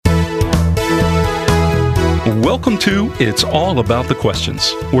Welcome to It's All About the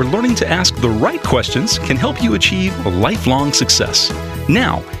Questions, where learning to ask the right questions can help you achieve lifelong success.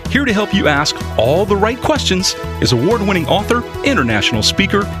 Now, here to help you ask all the right questions is award-winning author, international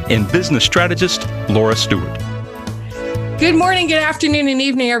speaker, and business strategist, Laura Stewart. Good morning, good afternoon, and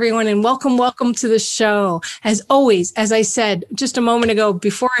evening, everyone, and welcome to the show. As always, as I said just a moment ago,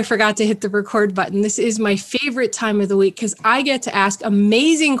 before I forgot to hit the record button, this is my favorite time of the week because I get to ask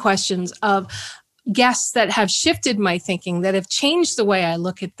amazing questions of guests that have shifted my thinking, that have changed the way I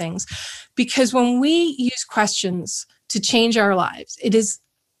look at things. Because when we use questions to change our lives, it is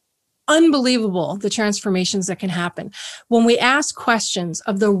unbelievable the transformations that can happen. When we ask questions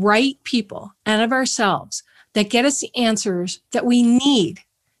of the right people and of ourselves that get us the answers that we need,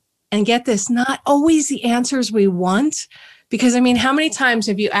 and get this, not always the answers we want. Because how many times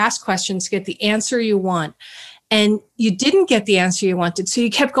have you asked questions to get the answer you want and you didn't get the answer you wanted? So you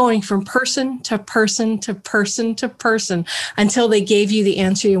kept going from person to person to person to person until they gave you the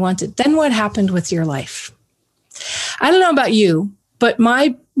answer you wanted. Then what happened with your life? I don't know about you, but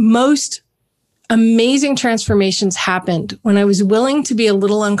my most amazing transformations happened when I was willing to be a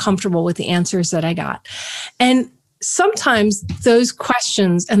little uncomfortable with the answers that I got. And sometimes those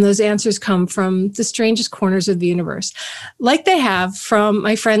questions and those answers come from the strangest corners of the universe, like they have from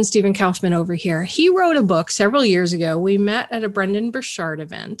my friend Stephen Kaufman over here. He wrote a book several years ago. We met at a Brendan Burchard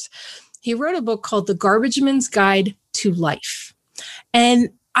event. He wrote a book called The Garbage Man's Guide to Life. And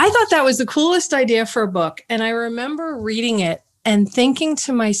I thought that was the coolest idea for a book. And I remember reading it and thinking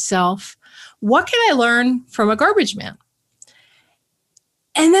to myself, what can I learn from a garbage man?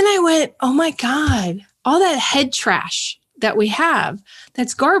 And then I went, oh my God, all that head trash that we have,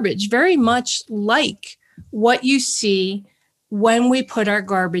 that's garbage, very much like what you see when we put our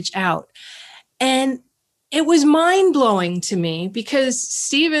garbage out. And it was mind-blowing to me because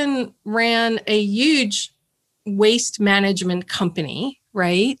Stephen ran a huge waste management company,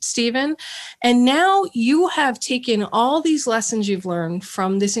 right, Stephen? And now you have taken all these lessons you've learned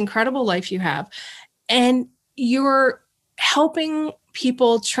from this incredible life you have, and you're helping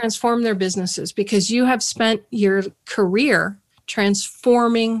people transform their businesses because you have spent your career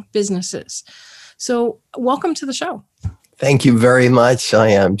transforming businesses. So welcome to the show. Thank you very much. I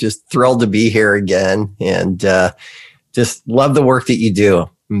am just thrilled to be here again and just love the work that you do.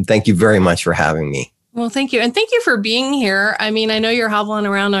 And thank you very much for having me. Well, thank you. And thank you for being here. I know you're hobbling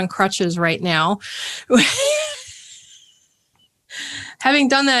around on crutches right now. Having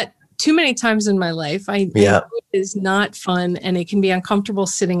done that too many times in my life, I know it is not fun and it can be uncomfortable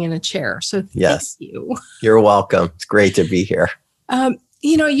sitting in a chair. So thank you. You're welcome. It's great to be here.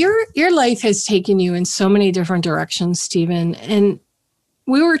 Your life has taken you in so many different directions, Stephen. And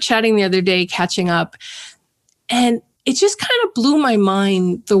we were chatting the other day, catching up, and it just kind of blew my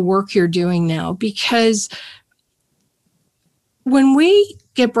mind, the work you're doing now, because when we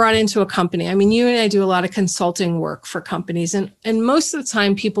get brought into a company, you and I do a lot of consulting work for companies, and most of the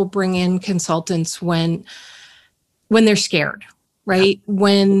time people bring in consultants when they're scared, right? Yeah.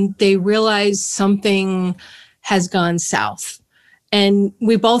 When they realize something has gone south. And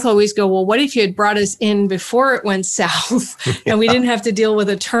we both always go, well, what if you had brought us in before it went south and we didn't have to deal with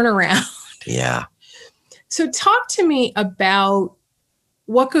a turnaround? Yeah. So talk to me about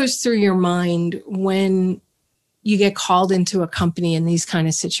what goes through your mind when you get called into a company in these kind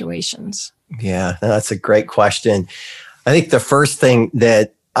of situations. Yeah, that's a great question. I think the first thing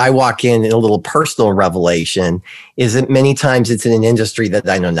that I walk in a little personal revelation is that many times it's in an industry that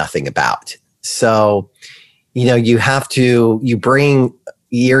I know nothing about. So, you bring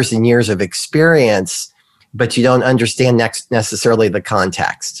years and years of experience, but you don't understand necessarily the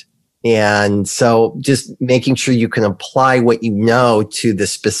context. And so just making sure you can apply what you know to the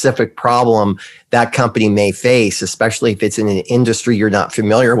specific problem that company may face, especially if it's in an industry you're not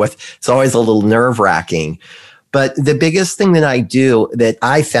familiar with, it's always a little nerve-wracking. But the biggest thing that I do that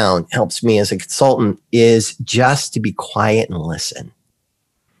I found helps me as a consultant is just to be quiet and listen.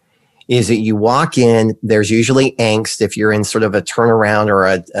 Is that you walk in, there's usually angst if you're in sort of a turnaround or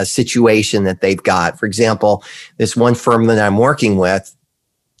a situation that they've got. For example, this one firm that I'm working with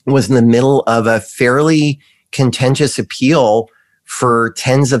was in the middle of a fairly contentious appeal for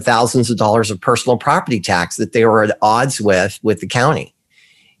tens of thousands of dollars of personal property tax that they were at odds with the county.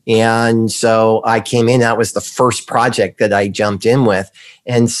 And so I came in, that was the first project that I jumped in with.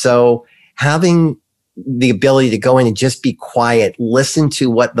 And so having the ability to go in and just be quiet, listen to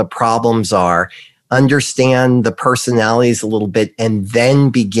what the problems are, understand the personalities a little bit, and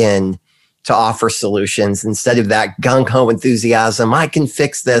then begin to offer solutions instead of that gung-ho enthusiasm. I can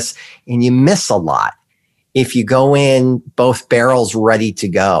fix this. And you miss a lot if you go in both barrels ready to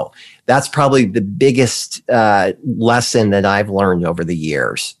go. that's probably the biggest lesson that I've learned over the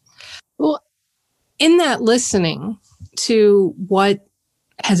years. Well, in that listening to what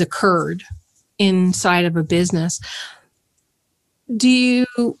has occurred inside of a business, do you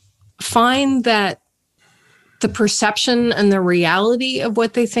find that the perception and the reality of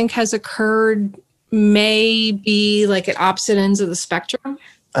what they think has occurred may be like at opposite ends of the spectrum?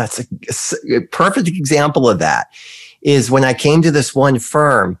 That's a perfect example of that is when I came to this one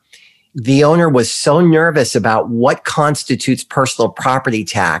firm, the owner was so nervous about what constitutes personal property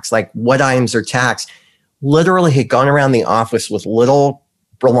tax, like what items are taxed, literally had gone around the office with little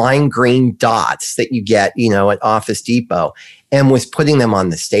lime green dots that you get, at Office Depot, and was putting them on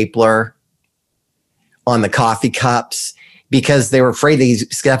the stapler, on the coffee cups, because they were afraid that he's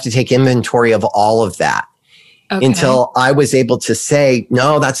going to have to take inventory of all of that. Okay. Until I was able to say,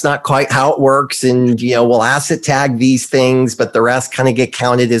 no, that's not quite how it works. And, we'll asset tag these things, but the rest kind of get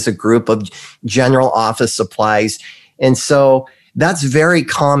counted as a group of general office supplies. And so that's very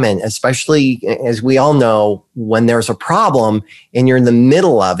common, especially as we all know, when there's a problem and you're in the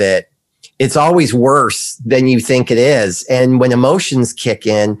middle of it, it's always worse than you think it is. And when emotions kick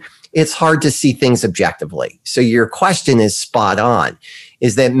in, it's hard to see things objectively. So your question is spot on,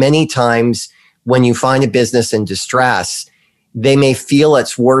 is that many times when you find a business in distress, they may feel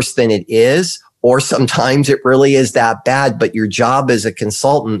it's worse than it is, or sometimes it really is that bad. But your job as a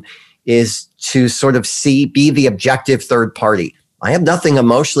consultant is to sort of be the objective third party. I have nothing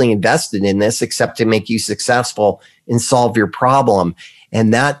emotionally invested in this except to make you successful and solve your problem.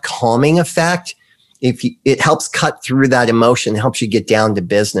 And that calming effect, it helps cut through that emotion, helps you get down to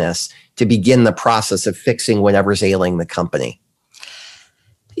business to begin the process of fixing whatever's ailing the company.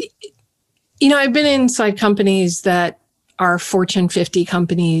 I've been inside companies that are Fortune 50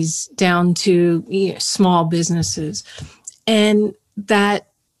 companies down to small businesses. And that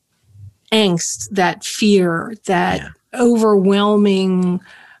angst, that fear, that overwhelming,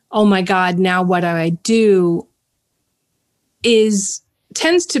 oh my God, now what do?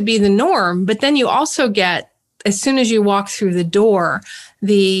 Tends to be the norm. But then you also get, as soon as you walk through the door,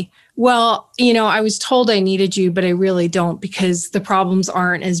 I was told I needed you, but I really don't, because the problems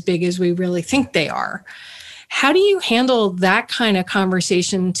aren't as big as we really think they are. How do you handle that kind of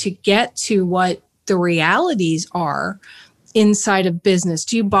conversation to get to what the realities are inside of business?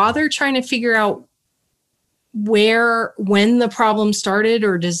 Do you bother trying to figure out when the problem started,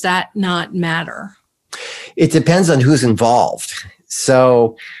 or does that not matter? It depends on who's involved.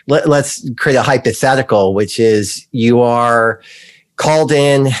 So let's create a hypothetical, which is you are called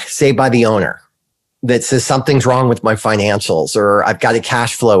in, say, by the owner that says something's wrong with my financials, or I've got a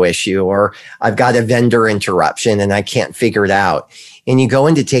cash flow issue, or I've got a vendor interruption and I can't figure it out. And you go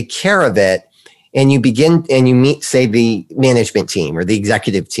in to take care of it, and you begin and you meet, say, the management team or the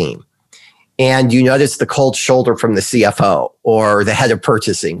executive team. And you notice the cold shoulder from the CFO or the head of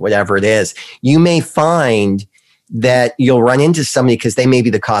purchasing, whatever it is. You may find that you'll run into somebody because they may be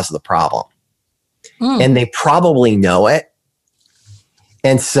the cause of the problem. And they probably know it.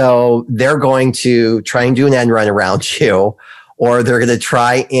 And so they're going to try and do an end run around you, or they're going to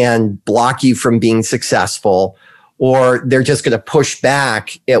try and block you from being successful, or they're just going to push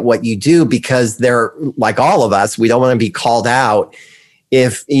back at what you do because they're like all of us. We don't want to be called out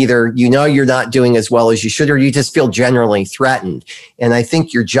if either you're not doing as well as you should, or you just feel generally threatened. And I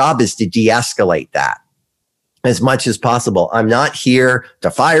think your job is to de-escalate that as much as possible. I'm not here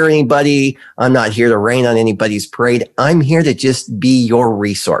to fire anybody. I'm not here to rain on anybody's parade. I'm here to just be your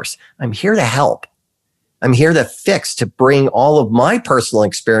resource. I'm here to help. I'm here to fix, to bring all of my personal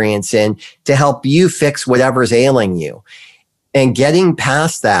experience in to help you fix whatever's ailing you. And getting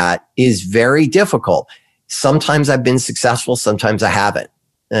past that is very difficult. Sometimes I've been successful, sometimes I haven't.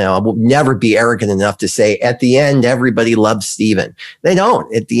 I will never be arrogant enough to say at the end, everybody loves Stephen. They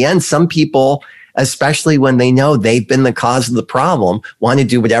don't. At the end, some people, especially when they know they've been the cause of the problem, want to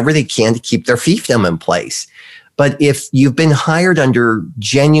do whatever they can to keep their fiefdom in place. But if you've been hired under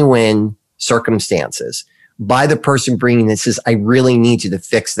genuine circumstances by the person bringing this, says, I really need you to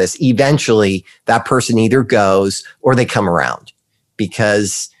fix this, eventually that person either goes or they come around,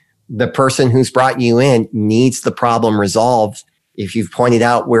 because the person who's brought you in needs the problem resolved. If you've pointed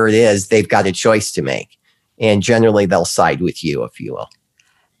out where it is, they've got a choice to make. And generally they'll side with you, if you will.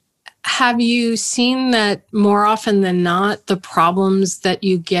 Have you seen that more often than not, the problems that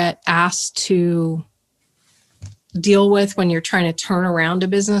you get asked to deal with when you're trying to turn around a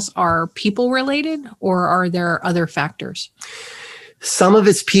business are people related, or are there other factors? Some of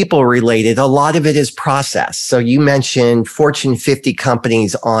it's people related. A lot of it is process. So you mentioned Fortune 50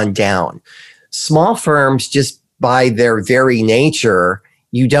 companies on down. Small firms, just by their very nature,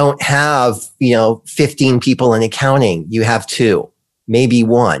 You don't have, 15 people in accounting. You have 2, maybe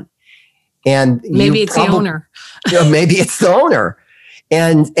 1. And maybe it's the owner. Maybe it's the owner.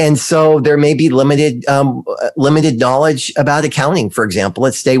 And so there may be limited knowledge about accounting, for example.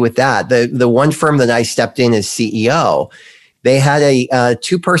 Let's stay with that. The one firm that I stepped in as CEO, they had a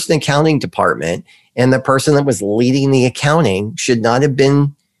 2-person accounting department, and the person that was leading the accounting should not have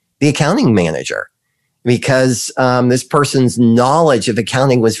been the accounting manager, because this person's knowledge of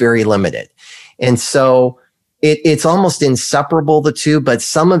accounting was very limited. And so it's almost inseparable, the two, but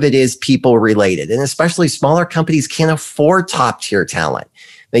some of it is people related. And especially smaller companies can't afford top tier talent.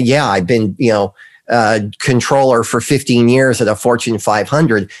 But yeah, I've been, controller for 15 years at a Fortune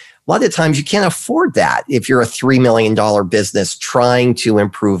 500. A lot of times you can't afford that if you're a $3 million business trying to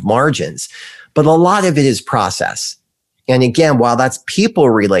improve margins. But a lot of it is process. And again, while that's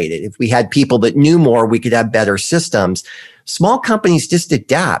people related, if we had people that knew more, we could have better systems. Small companies just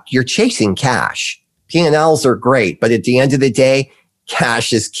adapt. You're chasing cash. P&Ls are great, but at the end of the day,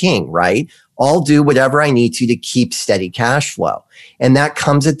 cash is king, right? I'll do whatever I need to keep steady cash flow. And that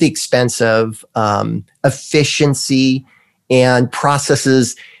comes at the expense of efficiency and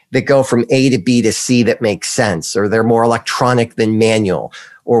processes that go from A to B to C that make sense, or they're more electronic than manual,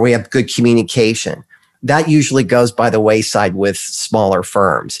 or we have good communication. That usually goes by the wayside with smaller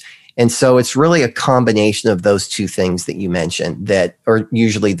firms. And so it's really a combination of those two things that you mentioned that are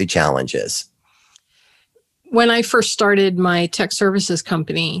usually the challenges. When I first started my tech services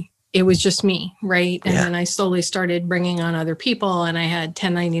company, it was just me, right? And then I slowly started bringing on other people, and I had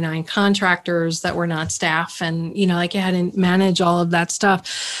 1099 contractors that were not staff, and, I had to manage all of that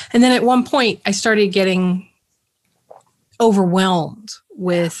stuff. And then at one point I started getting overwhelmed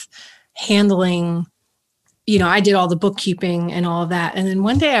with handling, I did all the bookkeeping and all of that. And then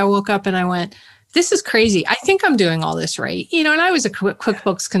one day I woke up and I went, this is crazy. I think I'm doing all this right. And I was a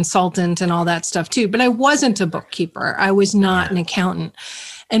QuickBooks consultant and all that stuff too, but I wasn't a bookkeeper. I was not an accountant.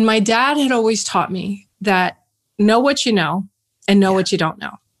 And my dad had always taught me that know what you know and know what you don't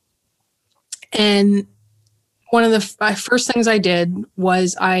know. And one of the first things I did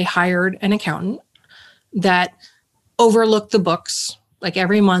was I hired an accountant that overlooked the books. Like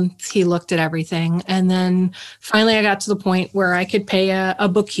every month he looked at everything. And then finally I got to the point where I could pay a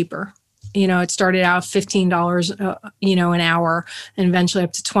bookkeeper. It started out $15, an hour, and eventually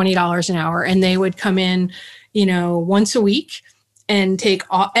up to $20 an hour. And they would come in, once a week and take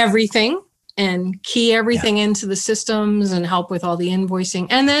everything and key everything into the systems and help with all the invoicing.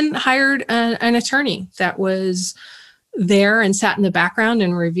 And then hired an attorney that was there and sat in the background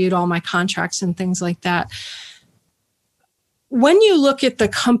and reviewed all my contracts and things like that. When you look at the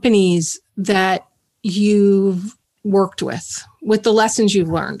companies that you've worked with the lessons you've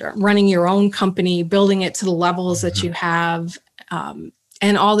learned, running your own company, building it to the levels that you have,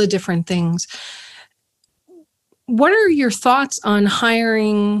 and all the different things, what are your thoughts on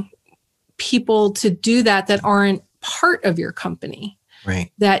hiring people to do that aren't part of your company,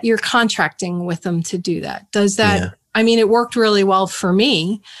 right? That you're contracting with them to do that? Does that, it worked really well for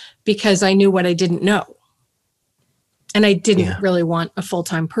me because I knew what I didn't know. And I didn't really want a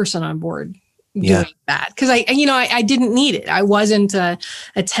full-time person on board doing that because I didn't need it. I wasn't a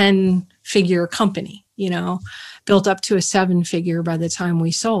 10-figure company, built up to a 7-figure by the time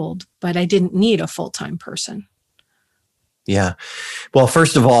we sold, but I didn't need a full-time person. Yeah. Well,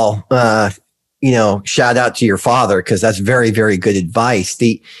 first of all, shout out to your father, because that's very, very good advice.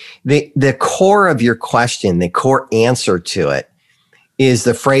 The core of your question, the core answer to it is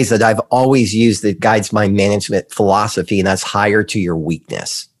the phrase that I've always used that guides my management philosophy, and that's hire to your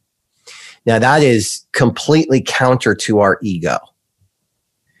weakness. Now, that is completely counter to our ego,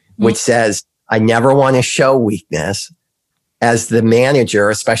 which says, I never want to show weakness. As the manager,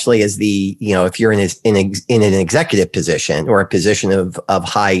 especially as if you're in an executive position or a position of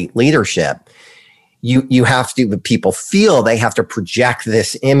high leadership, you have to, the people feel they have to project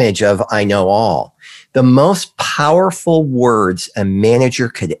this image of, I know all. The most powerful words a manager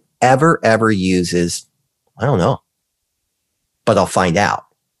could ever use is, I don't know, but I'll find out.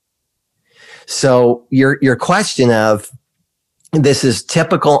 So your question of, this is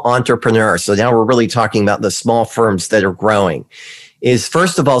typical entrepreneur. So now we're really talking about the small firms that are growing, is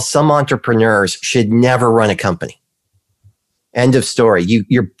first of all, some entrepreneurs should never run a company. End of story.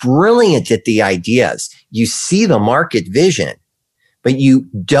 You're brilliant at the ideas. You see the market vision, but you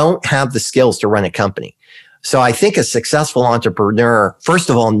don't have the skills to run a company. So I think a successful entrepreneur, first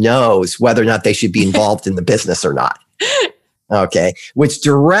of all, knows whether or not they should be involved in the business or not. Okay. Which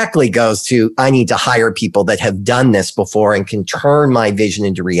directly goes to, I need to hire people that have done this before and can turn my vision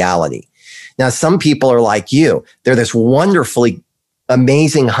into reality. Now, some people are like you. They're this wonderfully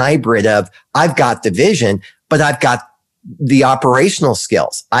amazing hybrid of I've got the vision, but I've got the operational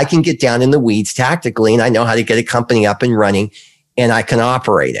skills. I can get down in the weeds tactically, and I know how to get a company up and running, and I can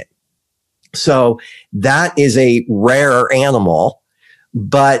operate it. So that is a rare animal,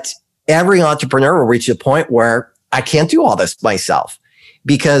 but every entrepreneur will reach a point where I can't do all this myself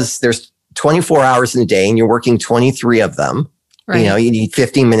because there's 24 hours in a day and you're working 23 of them. Right. You know, you need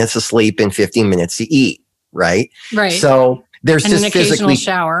 15 minutes of sleep and 15 minutes to eat. Right. Right. So there's and just an occasional physically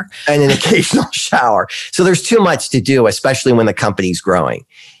shower and an occasional shower. So there's too much to do, especially when the company's growing.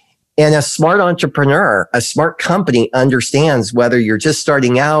 And a smart entrepreneur, a smart company understands whether you're just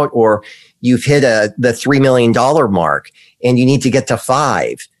starting out or you've hit the $3 million mark and you need to get to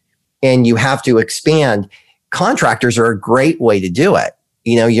 5 and you have to expand. Contractors are a great way to do it.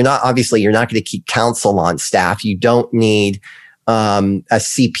 You know, you're not going to keep counsel on staff. You don't need a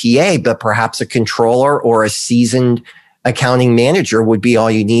CPA, but perhaps a controller or a seasoned accounting manager would be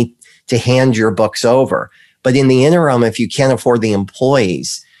all you need to hand your books over. But in the interim, if you can't afford the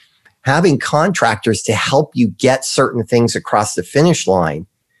employees, having contractors to help you get certain things across the finish line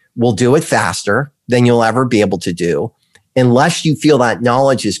will do it faster than you'll ever be able to do. Unless you feel that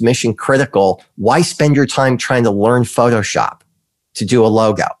knowledge is mission critical, why spend your time trying to learn Photoshop to do a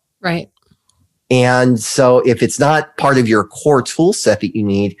logo? Right. And so if it's not part of your core tool set that you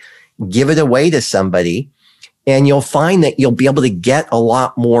need, give it away to somebody and you'll find that you'll be able to get a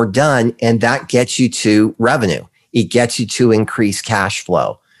lot more done. And that gets you to revenue. It gets you to increase cash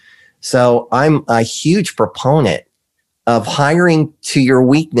flow. So I'm a huge proponent of hiring to your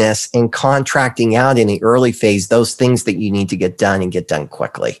weakness and contracting out in the early phase, those things that you need to get done and get done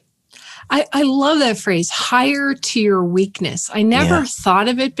quickly. I love that phrase, hire to your weakness. I never thought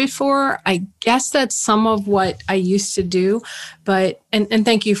of it before. I guess that's some of what I used to do, but, and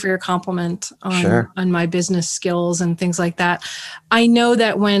thank you for your compliment on my business skills and things like that. I know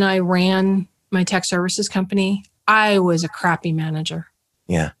that when I ran my tech services company, I was a crappy manager.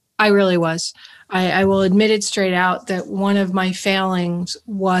 Yeah. I really was. I will admit it straight out that one of my failings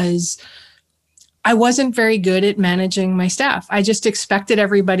was I wasn't very good at managing my staff. I just expected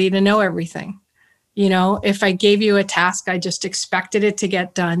everybody to know everything. You know, if I gave you a task, I just expected it to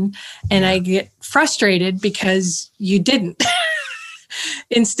get done. And I get frustrated because you didn't.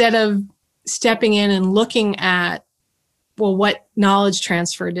 Instead of stepping in and looking at, well, what knowledge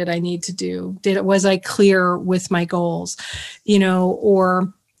transfer did I need to do? Was I clear with my goals? You know,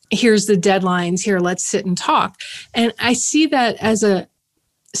 or here's the deadlines, here, let's sit and talk. And I see that as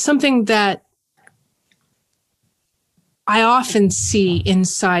something that I often see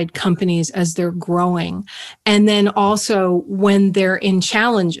inside companies as they're growing. And then also when they're in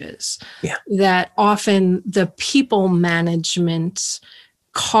challenges, that often the people management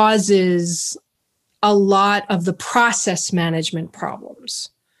causes a lot of the process management problems.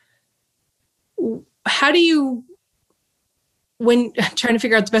 How do you, when trying to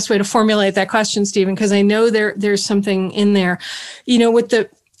figure out the best way to formulate that question, Stephen, because I know there's something in there, you know, with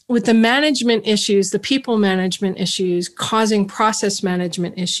the management issues, the people management issues causing process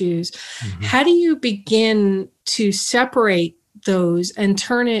management issues, how do you begin to separate those and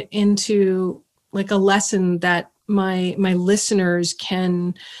turn it into like a lesson that my listeners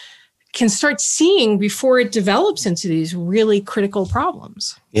can start seeing before it develops into these really critical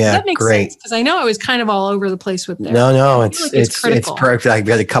problems? Yeah, that makes great. sense, because I know I was kind of all over the place with that. No, it's perfect. I've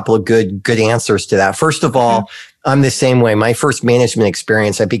got a couple of good answers to that. First of all, I'm the same way. My first management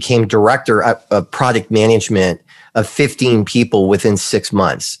experience, I became director of product management of 15 people within 6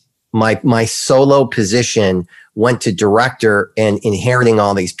 months. My solo position went to director and inheriting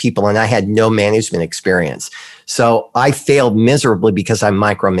all these people, and I had no management experience. So I failed miserably because I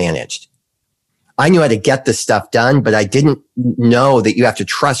micromanaged. I knew how to get this stuff done, but I didn't know that you have to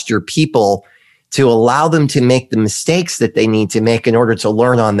trust your people to allow them to make the mistakes that they need to make in order to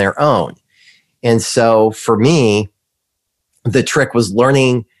learn on their own. And so for me, the trick was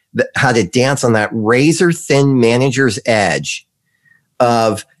learning how to dance on that razor thin manager's edge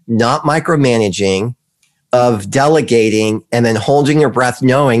of not micromanaging, of delegating, and then holding your breath,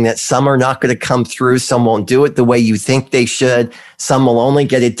 knowing that some are not going to come through. Some won't do it the way you think they should. Some will only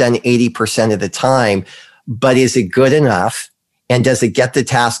get it done 80% of the time. But is it good enough? And does it get the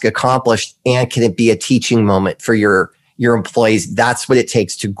task accomplished? And can it be a teaching moment for your employees? That's what it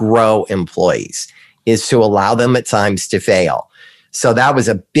takes to grow employees, is to allow them at times to fail. So that was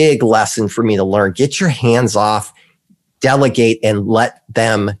a big lesson for me to learn. Get your hands off, delegate, and let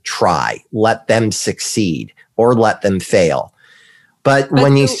them try, let them succeed, or let them fail. But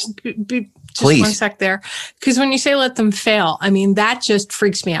when you Just Please. one sec there. Because when you say let them fail, I mean, that just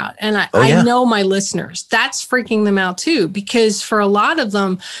freaks me out. And Yeah. I know my listeners, that's freaking them out too. Because for a lot of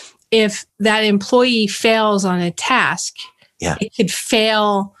them, if that employee fails on a task, Yeah. it could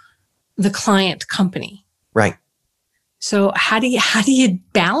fail the client company. Right. So how do you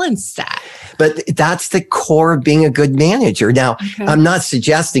balance that? But that's the core of being a good manager. Now, Okay. I'm not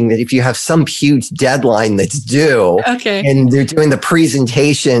suggesting that if you have some huge deadline that's due Okay. and they're doing the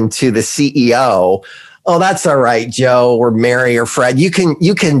presentation to the CEO, oh, that's all right, Joe or Mary or Fred. You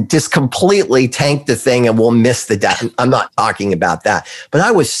can just completely tank the thing and we'll miss the deadline. I'm not talking about that. But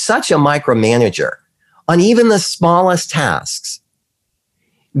I was such a micromanager on even the smallest tasks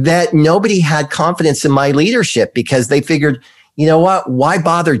that nobody had confidence in my leadership because they figured, you know what? Why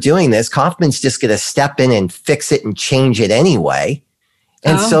bother doing this? Kaufman's just going to step in and fix it and change it anyway.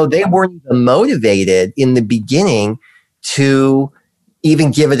 And so they weren't even motivated in the beginning to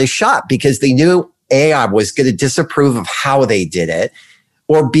even give it a shot because they knew A, I was going to disapprove of how they did it,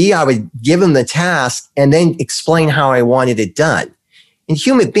 or B, I would give them the task and then explain how I wanted it done. And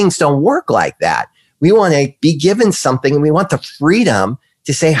human beings don't work like that. We want to be given something and we want the freedom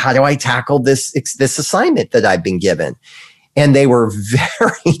to say, how do I tackle this assignment that I've been given? And they were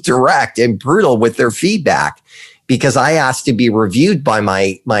very direct and brutal with their feedback because I asked to be reviewed by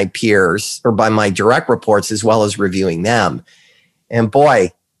my peers or by my direct reports as well as reviewing them. And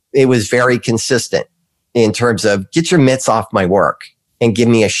boy, it was very consistent in terms of get your mitts off my work and give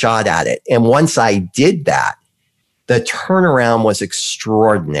me a shot at it. And once I did that, the turnaround was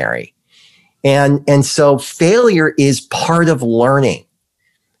extraordinary. And so failure is part of learning.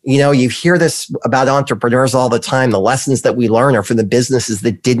 You know, you hear this about entrepreneurs all the time. The lessons that we learn are from the businesses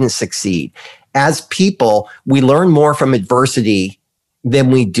that didn't succeed. As people, we learn more from adversity than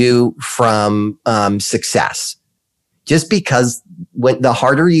we do from success. Just because when the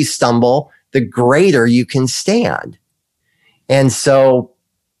harder you stumble, the greater you can stand. And so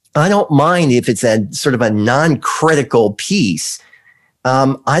I don't mind if it's a sort of a non-critical piece.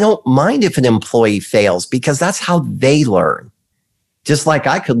 I don't mind if an employee fails because that's how they learn. Just like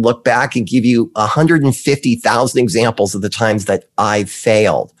I could look back and give you 150,000 examples of the times that I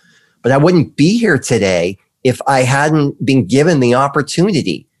failed. But I wouldn't be here today if I hadn't been given the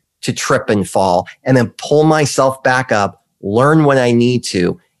opportunity to trip and fall and then pull myself back up, learn what I need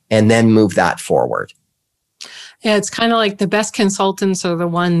to, and then move that forward. Yeah, it's kind of like the best consultants are the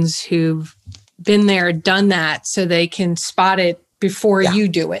ones who've been there, done that, so they can spot it before you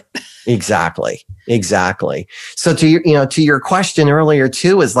do it. Exactly. So to your question earlier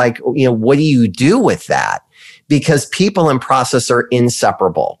too, is like, what do you do with that? Because people and process are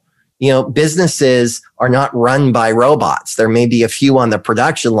inseparable. Businesses are not run by robots. There may be a few on the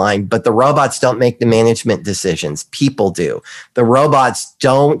production line, but the robots don't make the management decisions. People do. The robots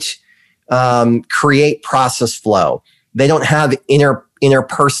don't create process flow. They don't have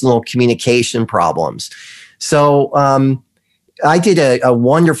interpersonal communication problems. So, I did a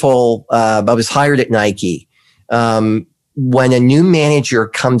wonderful, I was hired at Nike. When a new manager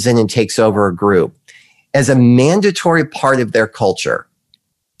comes in and takes over a group, as a mandatory part of their culture,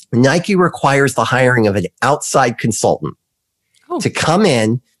 Nike requires the hiring of an outside consultant to come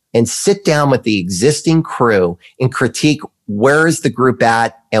in and sit down with the existing crew and critique where is the group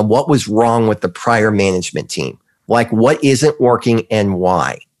at and what was wrong with the prior management team. Like what isn't working and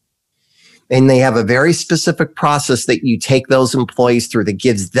why. And they have a very specific process that you take those employees through that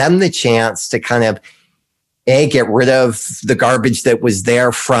gives them the chance to kind of get rid of the garbage that was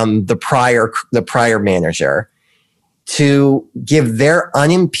there from the prior manager, to give their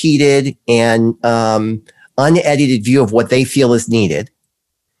unimpeded and unedited view of what they feel is needed,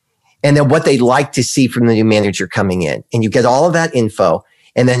 and then what they'd like to see from the new manager coming in. And you get all of that info,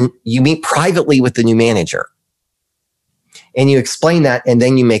 and then you meet privately with the new manager. And you explain that, and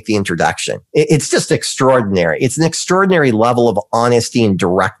then you make the introduction. It's just extraordinary. It's an extraordinary level of honesty and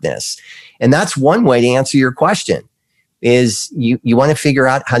directness. And that's one way to answer your question is you want to figure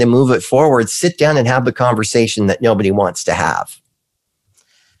out how to move it forward, sit down and have the conversation that nobody wants to have.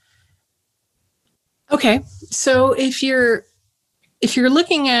 Okay. So if you're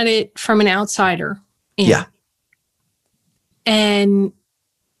looking at it from an outsider and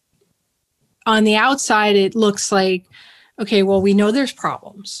on the outside, it looks like, okay, well, we know there's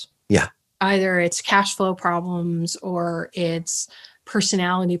problems. Yeah. Either it's cash flow problems or it's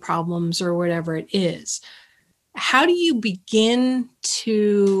personality problems or whatever it is. How do you begin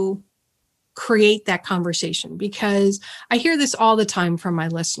to create that conversation? Because I hear this all the time from my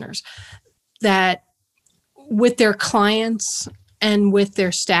listeners that with their clients, and with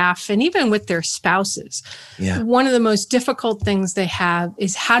their staff and even with their spouses. Yeah. One of the most difficult things they have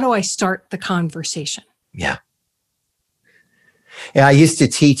is, how do I start the conversation? Yeah. Yeah, I used to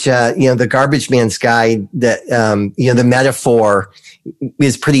teach, the Garbage Man's Guide, that, the metaphor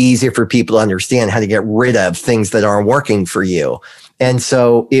is pretty easy for people to understand how to get rid of things that aren't working for you. And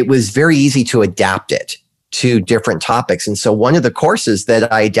so it was very easy to adapt it to different topics. And so one of the courses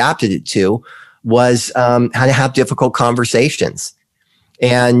that I adapted it to was how to have difficult conversations.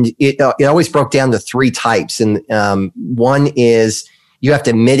 And it always broke down to 3 types. And one is you have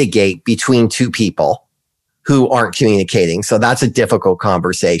to mitigate between 2 people who aren't communicating. So that's a difficult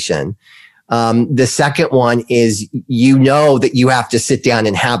conversation. The second one is, that you have to sit down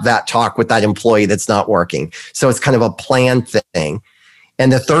and have that talk with that employee that's not working. So it's kind of a planned thing.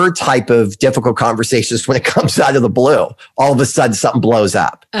 And the third type of difficult conversation is when it comes out of the blue. All of a sudden, something blows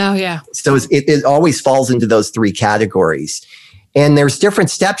up. Oh, yeah. So it always falls into those 3 categories. And there's different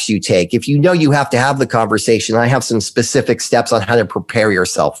steps you take. If you have to have the conversation, I have some specific steps on how to prepare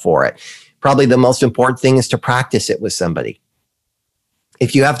yourself for it. Probably the most important thing is to practice it with somebody.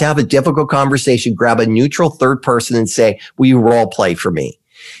 If you have to have a difficult conversation, grab a neutral third person and say, will you role play for me?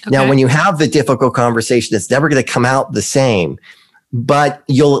 Okay. Now, when you have the difficult conversation, it's never going to come out the same, but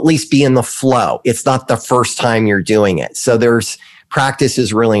you'll at least be in the flow. It's not the first time you're doing it. So practice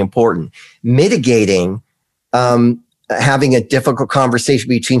is really important. Mitigating, having a difficult conversation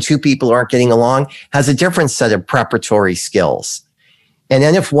between 2 people who aren't getting along, has a different set of preparatory skills. And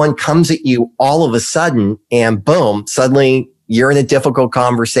then if one comes at you all of a sudden and boom, suddenly you're in a difficult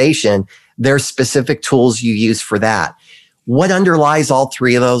conversation, there's specific tools you use for that. What underlies all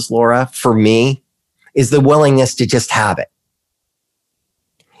 3 of those, Laura, for me, is the willingness to just have it.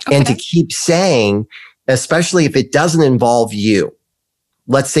 Okay. And to keep saying, especially if it doesn't involve you.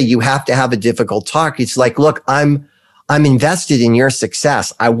 Let's say you have to have a difficult talk. It's like, look, I'm invested in your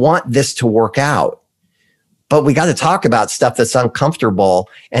success. I want this to work out. But we got to talk about stuff that's uncomfortable,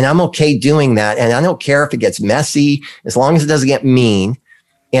 and I'm okay doing that. And I don't care if it gets messy, as long as it doesn't get mean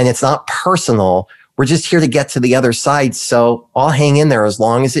and it's not personal. We're just here to get to the other side. So I'll hang in there as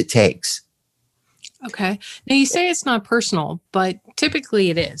long as it takes. Okay. Now you say it's not personal, but typically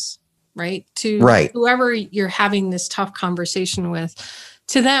it is, right? To whoever you're having this tough conversation with,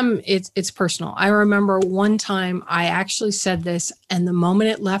 to them, it's personal. I remember one time I actually said this, and the moment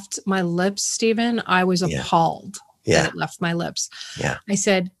it left my lips, Stephen, I was appalled that it left my lips. Yeah. I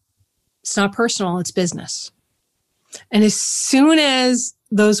said, it's not personal, it's business. And as soon as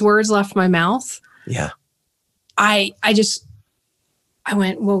those words left my mouth, I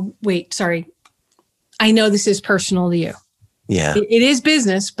went, well, wait, sorry. I know this is personal to you. Yeah. It is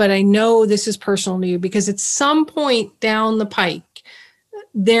business, but I know this is personal to you, because at some point down the pike,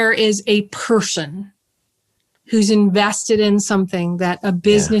 there is a person who's invested in something that a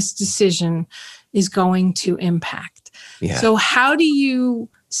business decision is going to impact. Yeah. So how do you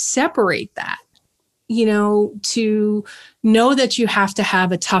separate that? To know that you have to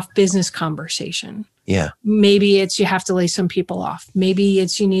have a tough business conversation. Yeah. Maybe it's you have to lay some people off. Maybe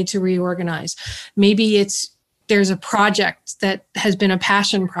it's you need to reorganize. Maybe it's there's a project that has been a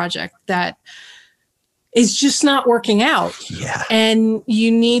passion project that is just not working out. Yeah. And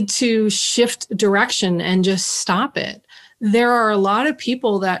you need to shift direction and just stop it. There are a lot of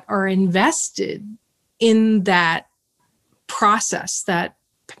people that are invested in that process.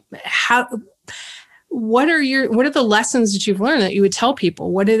 What are the lessons that you've learned that you would tell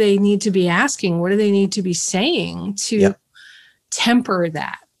people? What do they need to be asking? What do they need to be saying to temper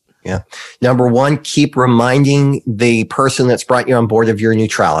that? Yeah. Number 1, keep reminding the person that's brought you on board of your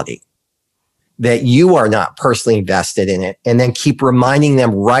neutrality, that you are not personally invested in it. And then keep reminding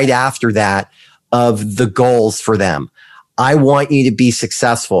them right after that of the goals for them. I want you to be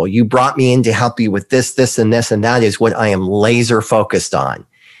successful. You brought me in to help you with this, this, and this, and that is what I am laser focused on.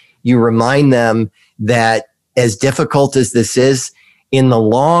 You remind them that as difficult as this is, in the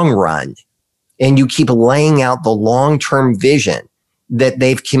long run, and you keep laying out the long-term vision that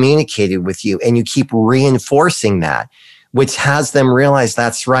they've communicated with you, and you keep reinforcing that, which has them realize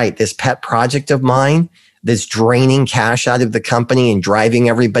that's right. This pet project of mine that's draining cash out of the company and driving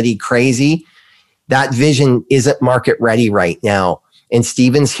everybody crazy, that vision isn't market ready right now. And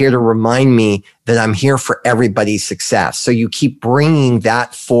Stephen's here to remind me that I'm here for everybody's success. So you keep bringing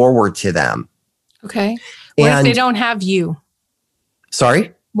that forward to them. Okay. What if they don't have you?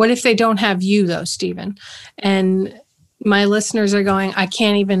 Sorry? What if they don't have you though, Stephen? And my listeners are going, I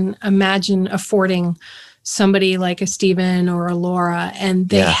can't even imagine affording somebody like a Stephen or a Laura, and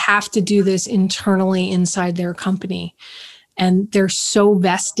they have to do this internally inside their company, and they're so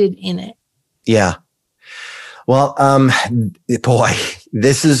vested in it. Yeah. Well, boy,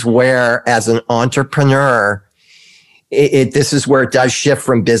 this is where, as an entrepreneur, this is where it does shift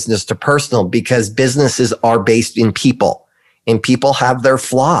from business to personal, because businesses are based in people, and people have their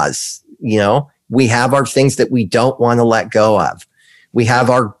flaws. You know, we have our things that we don't want to let go of. We have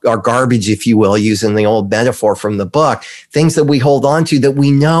our garbage, if you will, using the old metaphor from the book, things that we hold on to that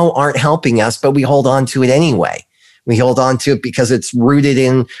we know aren't helping us, but we hold on to it anyway. We hold on to it because it's rooted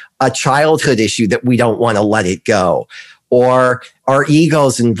in a childhood issue that we don't want to let it go. Or our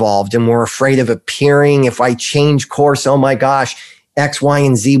ego's involved and we're afraid of appearing. If I change course, oh my gosh, X, Y,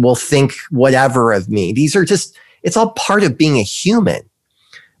 and Z will think whatever of me. These are just, it's all part of being a human.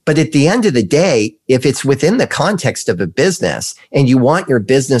 But at the end of the day, if it's within the context of a business and you want your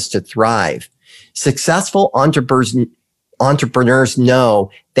business to thrive, successful entrepreneurs know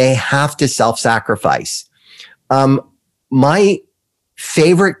they have to self-sacrifice. My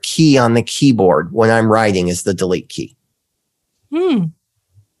favorite key on the keyboard when I'm writing is the delete key.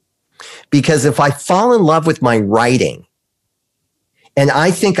 Because if I fall in love with my writing and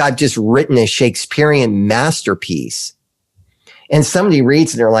I think I've just written a Shakespearean masterpiece, and somebody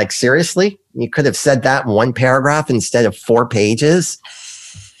reads and they're like, seriously? You could have said that in one paragraph instead of 4 pages.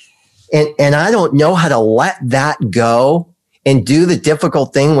 And I don't know how to let that go and do the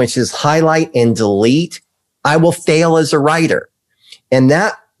difficult thing, which is highlight and delete. I will fail as a writer. And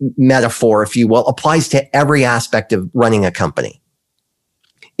that metaphor, if you will, applies to every aspect of running a company.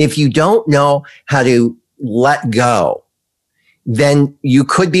 If you don't know how to let go, then you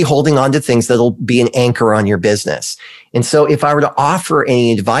could be holding on to things that'll be an anchor on your business. And so if I were to offer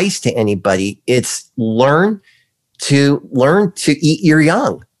any advice to anybody, it's learn to eat your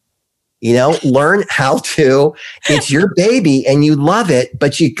young. You know, learn how to, it's your baby and you love it,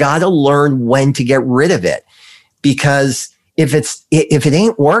 but you got to learn when to get rid of it. Because if it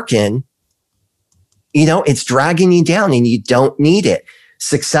ain't working, you know, it's dragging you down and you don't need it.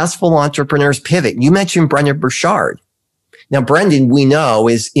 Successful entrepreneurs pivot. You mentioned Brendon Burchard. Now, Brendon, we know,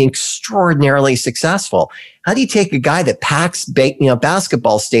 is extraordinarily successful. How do you take a guy that packs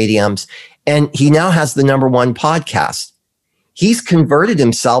basketball stadiums and he now has the #1 podcast? He's converted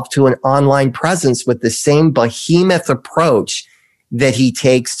himself to an online presence with the same behemoth approach that he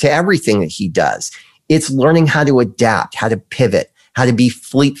takes to everything that he does. It's learning how to adapt, how to pivot, how to be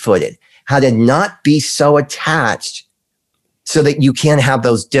fleet-footed, how to not be so attached so that you can't have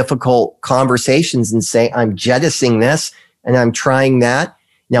those difficult conversations and say, I'm jettisoning this and I'm trying that.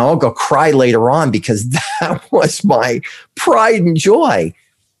 Now I'll go cry later on because that was my pride and joy.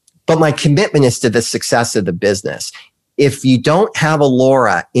 But my commitment is to the success of the business. If you don't have a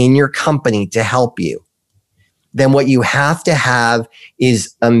Laura in your company to help you, then what you have to have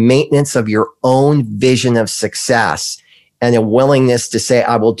is a maintenance of your own vision of success and a willingness to say,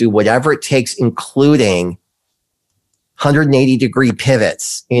 I will do whatever it takes, including 180-degree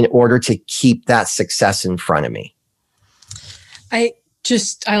pivots in order to keep that success in front of me. I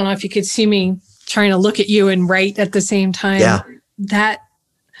don't know if you could see me trying to look at you and write at the same time. Yeah. That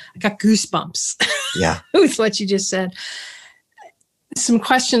I got goosebumps. Yeah. With what you just said. Some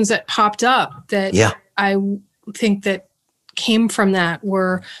questions that popped up that I think that came from that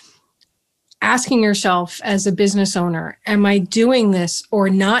were asking yourself as a business owner, am I doing this or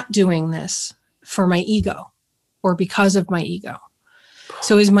not doing this for my ego or because of my ego?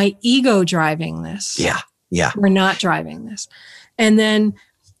 So is my ego driving this? Yeah. Or not driving this? And then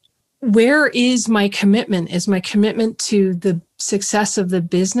where is my commitment? Is my commitment to the success of the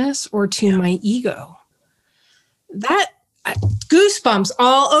business or to my ego? That goosebumps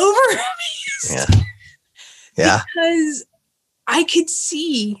all over me. Yeah. Because I could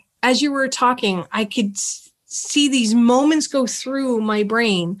see, as you were talking, I could see these moments go through my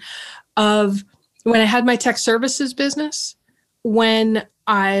brain of when I had my tech services business, when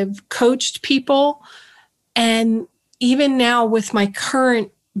I've coached people, and even now with my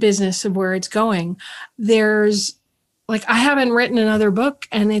current business of where it's going, there's like, I haven't written another book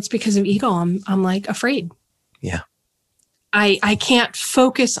and it's because of ego. I'm like afraid. Yeah. I can't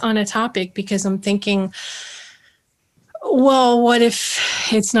focus on a topic because I'm thinking, well, what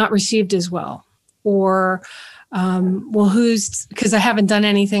if it's not received as well? Or, because I haven't done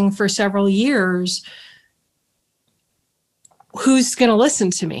anything for several years, who's going to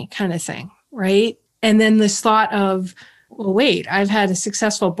listen to me kind of thing, right? And then this thought of, well, wait, I've had a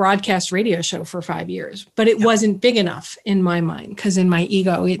successful broadcast radio show for 5 years, but it wasn't big enough in my mind because in my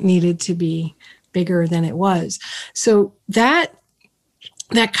ego, it needed to be bigger than it was. So that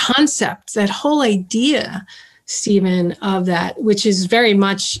concept, that whole idea, Stephen, of that, which is very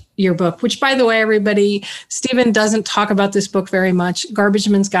much your book, which, by the way, everybody, Stephen doesn't talk about this book very much, Garbage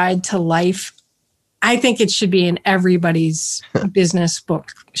Man's Guide to Life. I think it should be in everybody's business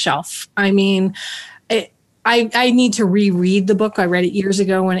bookshelf. I mean, I need to reread the book. I read it years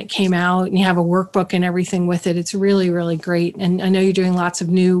ago when it came out, and you have a workbook and everything with it. It's really, really great. And I know you're doing lots of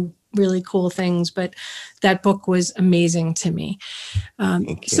new, really cool things, but that book was amazing to me.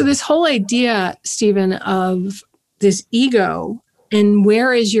 So this whole idea, Stephen, of this ego and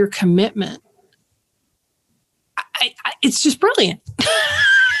where is your commitment? It's just brilliant.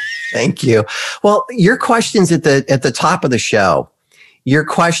 Thank you. Well, your questions at the top of the show, your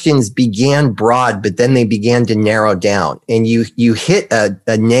questions began broad, but then they began to narrow down. And you hit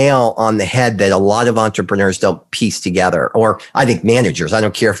a nail on the head that a lot of entrepreneurs don't piece together. Or I think managers. I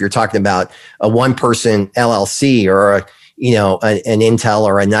don't care if you're talking about a one-person LLC or an Intel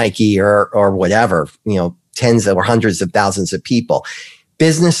or a Nike or whatever, tens or hundreds of thousands of people.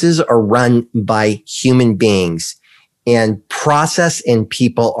 Businesses are run by human beings, and process and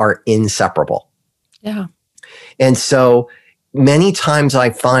people are inseparable. Yeah. And so many times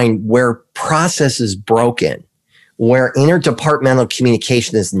I find where process is broken, where interdepartmental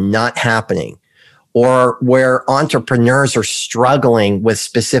communication is not happening, or where entrepreneurs are struggling with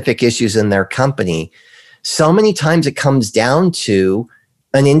specific issues in their company, so many times it comes down to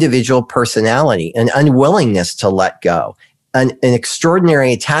an individual personality, an unwillingness to let go, an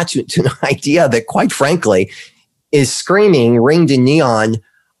extraordinary attachment to an idea that, quite frankly, is screaming, ringed in neon,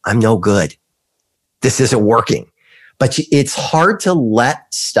 I'm no good. This isn't working. But it's hard to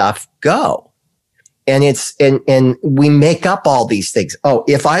let stuff go. And and we make up all these things. Oh,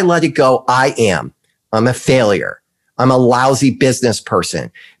 if I let it go, I'm a failure. I'm a lousy business person.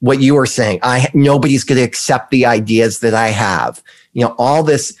 What you were saying, nobody's going to accept the ideas that I have. All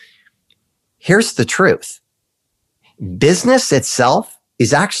this. Here's the truth. Business itself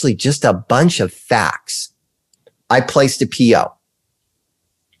is actually just a bunch of facts. I placed a PO.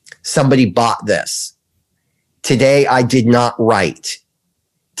 Somebody bought this. Today, I did not write.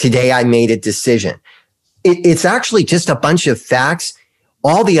 Today, I made a decision. It's actually just a bunch of facts.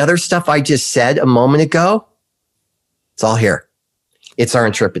 All the other stuff I just said a moment ago, it's all here. It's our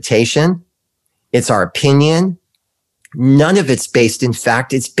interpretation. It's our opinion. None of it's based in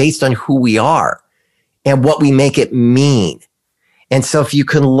fact. It's based on who we are and what we make it mean. And so if you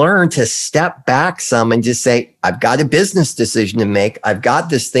can learn to step back some and just say, I've got a business decision to make. I've got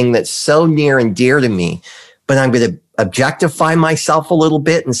this thing that's so near and dear to me, but I'm going to objectify myself a little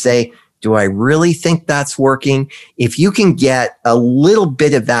bit and say, do I really think that's working? If you can get a little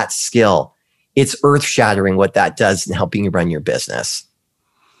bit of that skill, it's earth-shattering what that does in helping you run your business.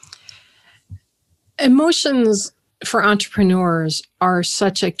 Emotions for entrepreneurs are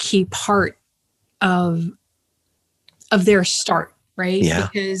such a key part of their start, right? Yeah.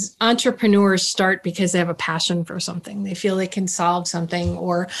 Because entrepreneurs start because they have a passion for something. They feel they can solve something,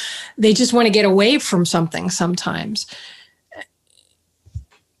 or they just want to get away from something sometimes.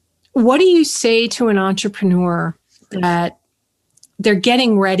 What do you say to an entrepreneur that they're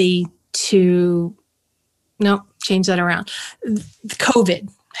getting ready to, no, change that around. COVID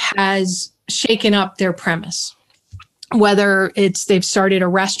has shaken up their premise. Whether it's they've started a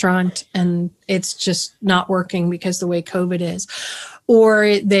restaurant and it's just not working because the way COVID is,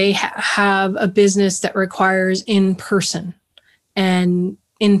 or they have a business that requires in-person and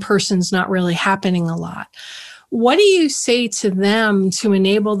in-person's not really happening a lot. What do you say to them to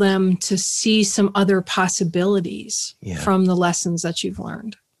enable them to see some other possibilities from the lessons that you've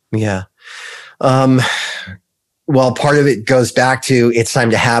learned? Yeah. Well, part of it goes back to it's time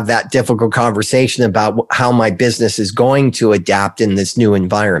to have that difficult conversation about how my business is going to adapt in this new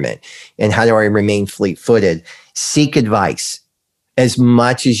environment and how do I remain fleet-footed. Seek advice as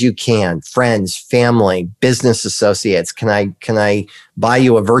much as you can. Friends, family, business associates. Can I buy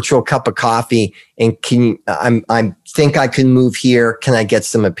you a virtual cup of coffee? And I think I can move here. Can I get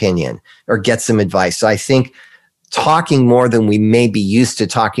some opinion or get some advice? So I think talking more than we may be used to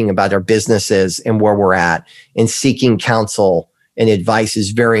talking about our businesses and where we're at, and seeking counsel and advice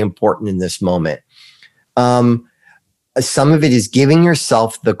is very important in this moment. Some of it is giving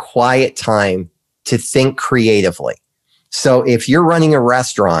yourself the quiet time to think creatively. So if you're running a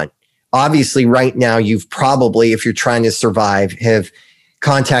restaurant, obviously right now you've probably, if you're trying to survive, have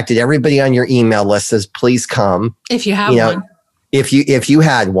contacted everybody on your email list, says, please come. If you have one. If you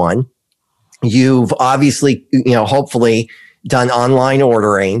had one. You've obviously, hopefully done online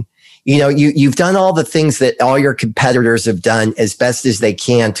ordering. You've done all the things that all your competitors have done as best as they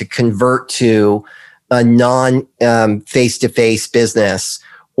can to convert to a non-face-to-face business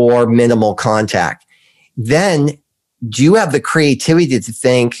or minimal contact. Then do you have the creativity to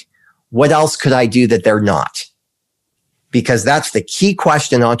think, what else could I do that they're not? because that's the key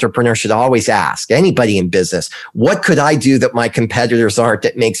question an entrepreneur should always ask anybody in business. What could I do that my competitors aren't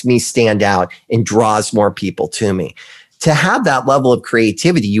that makes me stand out and draws more people to me? To have that level of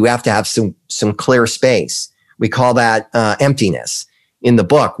creativity, you have to have some clear space. We call that emptiness in the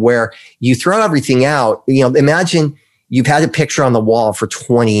book, where you throw everything out. Imagine you've had a picture on the wall for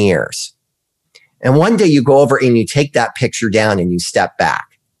 20 years. And one day you go over and you take that picture down and you step back.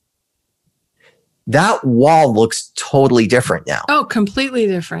 That wall looks totally different now. Oh, completely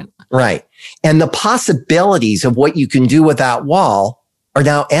different. Right. And the possibilities of what you can do with that wall are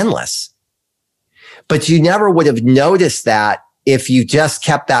now endless. But you never would have noticed that if you just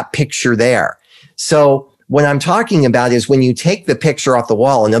kept that picture there. So what I'm talking about is when you take the picture off the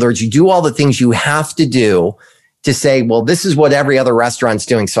wall, in other words, you do all the things you have to do to say, well, this is what every other restaurant's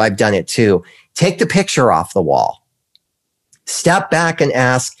doing, so I've done it too. Take the picture off the wall. Step back and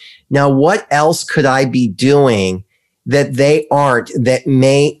ask, now what else could I be doing that they aren't, that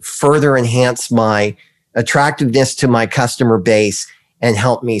may further enhance my attractiveness to my customer base and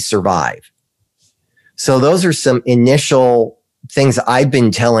help me survive? So those are some initial things I've been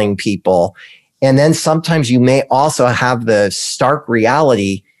telling people. And then sometimes you may also have the stark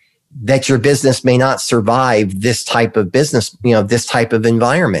reality that your business may not survive this type of business, this type of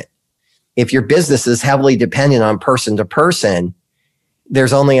environment. If your business is heavily dependent on person to person,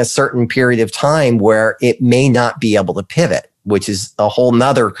 there's only a certain period of time where it may not be able to pivot, which is a whole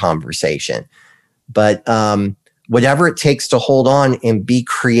nother conversation. But whatever it takes to hold on and be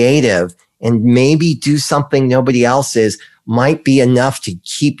creative and maybe do something nobody else is might be enough to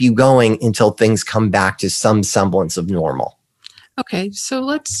keep you going until things come back to some semblance of normal. Okay, so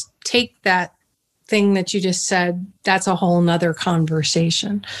let's take that thing that you just said. That's a whole nother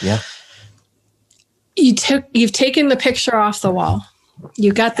conversation. Yeah. You've taken the picture off the wall.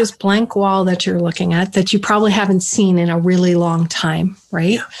 You got this blank wall that you're looking at that you probably haven't seen in a really long time,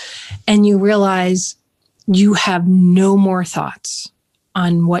 right? Yeah. And you realize you have no more thoughts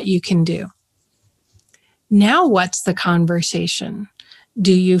on what you can do. Now, what's the conversation?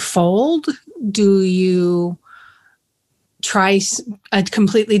 Do you fold? Do you try a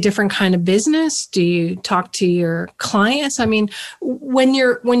completely different kind of business? Do you talk to your clients? I mean, when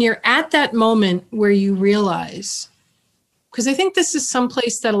you're at that moment where you realize, because I think this is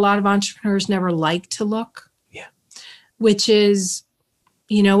someplace that a lot of entrepreneurs never like to look. Yeah. Which is,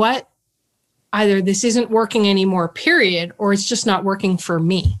 you know what? Either this isn't working anymore, period, or it's just not working for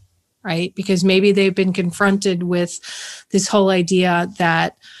me, right? Because maybe they've been confronted with this whole idea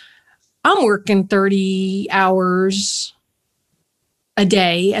that I'm working 30 hours a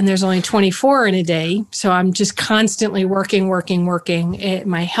day and there's only 24 in a day. So I'm just constantly working.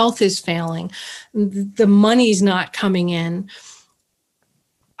 My health is failing. The money's not coming in.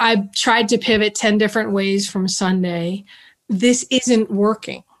 I've tried to pivot 10 different ways from Sunday. This isn't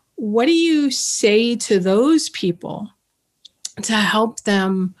working. What do you say to those people to help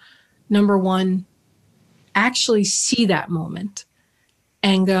them, number one, actually see that moment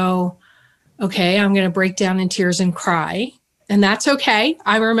and go, okay, I'm going to break down in tears and cry. And that's okay.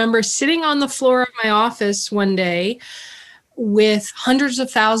 I remember sitting on the floor of my office one day with hundreds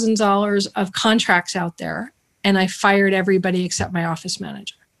of thousands of dollars of contracts out there, and I fired everybody except my office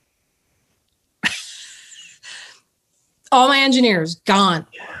manager. All my engineers gone,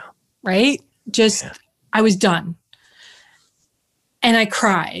 right? I was done. And I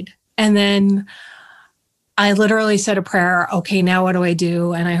cried. And then I literally said a prayer. Okay, now what do I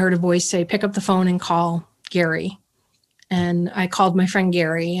do? And I heard a voice say, pick up the phone and call Gary. And I called my friend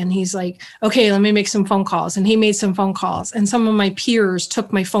Gary and he's like, okay, let me make some phone calls. And he made some phone calls. And some of my peers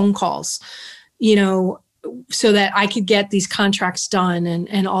took my phone calls, so that I could get these contracts done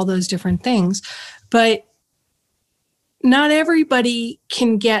and all those different things. But not everybody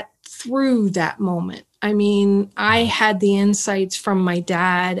can get through that moment. I mean, I had the insights from my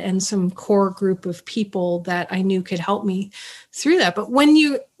dad and some core group of people that I knew could help me through that. But when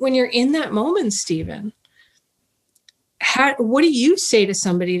you're in that moment, Stephen, what do you say to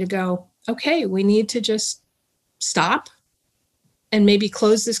somebody to go, okay, we need to just stop and maybe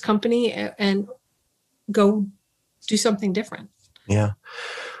close this company and go do something different? Yeah.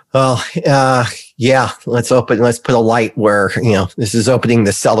 Well, let's put a light where, this is opening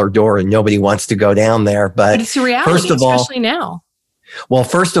the cellar door and nobody wants to go down there. But it's a reality, especially now. Well,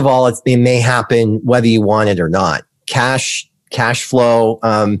 first of all, it may happen whether you want it or not. Cash flow.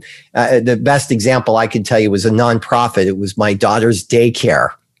 The best example I could tell you was a nonprofit. It was my daughter's daycare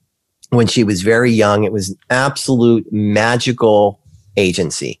when she was very young. It was an absolute magical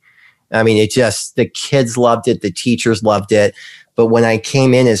agency. I mean, the kids loved it. The teachers loved it. But when I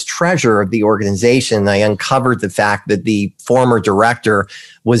came in as treasurer of the organization, I uncovered the fact that the former director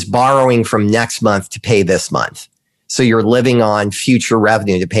was borrowing from next month to pay this month. So you're living on future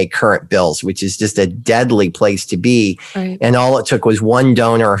revenue to pay current bills, which is just a deadly place to be. Right. And all it took was one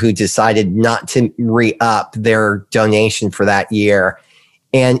donor who decided not to re-up their donation for that year.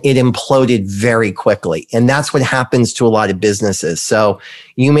 And it imploded very quickly. And that's what happens to a lot of businesses. So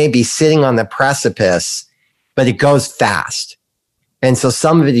you may be sitting on the precipice, but it goes fast. And so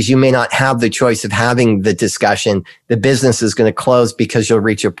some of it is you may not have the choice of having the discussion. The business is going to close because you'll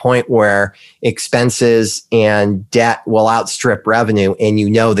reach a point where expenses and debt will outstrip revenue and you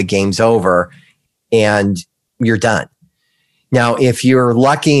know the game's over and you're done. Now, if you're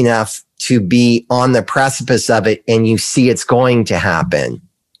lucky enough to be on the precipice of it and you see it's going to happen,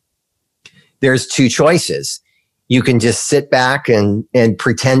 there's two choices. You can just sit back and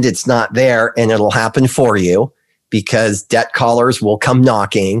pretend it's not there and it'll happen for you, because debt callers will come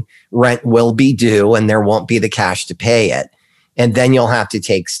knocking, rent will be due, and there won't be the cash to pay it. And then you'll have to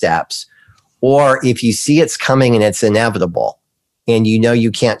take steps. Or if you see it's coming and it's inevitable and you know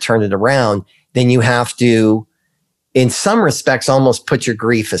you can't turn it around, then you have to, in some respects, almost put your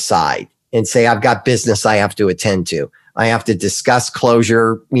grief aside and say, I've got business I have to attend to. I have to discuss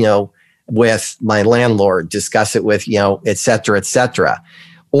closure, with my landlord, discuss it with, et cetera, et cetera.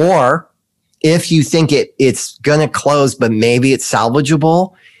 Or if you think it's going to close, but maybe it's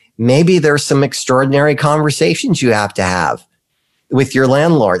salvageable, maybe there's some extraordinary conversations you have to have with your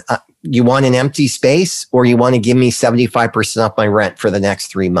landlord. You want an empty space, or you want to give me 75% off my rent for the next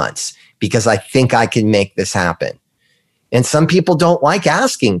 3 months because I think I can make this happen. And some people don't like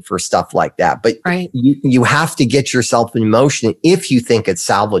asking for stuff like that, but right. you have to get yourself in motion if you think it's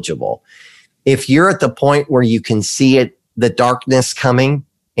salvageable. If you're at the point where you can see it, the darkness coming,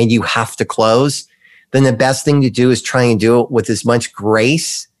 and you have to close, then the best thing to do is try and do it with as much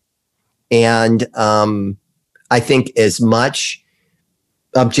grace and I think as much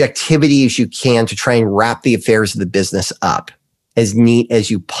objectivity as you can to try and wrap the affairs of the business up as neat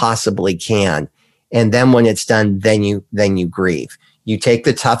as you possibly can. And then when it's done, then you grieve. You take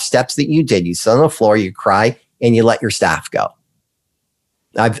the tough steps that you did. You sit on the floor, you cry, and you let your staff go.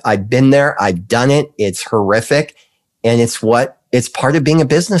 I've been there. I've done it. It's horrific. And it's part of being a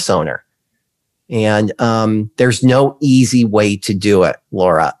business owner. And there's no easy way to do it,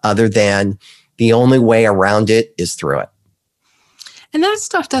 Laura, other than the only way around it is through it. And that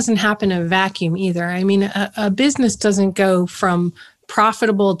stuff doesn't happen in a vacuum either. I mean, a business doesn't go from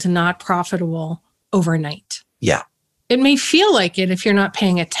profitable to not profitable overnight. Yeah. It may feel like it if you're not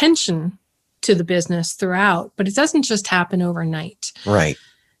paying attention to the business throughout, but it doesn't just happen overnight. Right.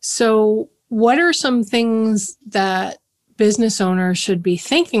 So what are some things that business owners should be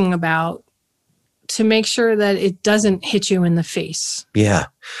thinking about to make sure that it doesn't hit you in the face? Yeah.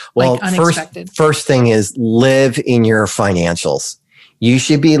 Well, like unexpected. First thing is live in your financials. You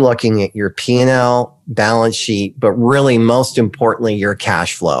should be looking at your P&L, balance sheet, but really most importantly, your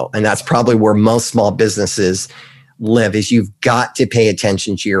cash flow. And that's probably where most small businesses live, is you've got to pay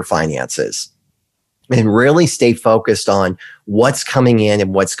attention to your finances and really stay focused on what's coming in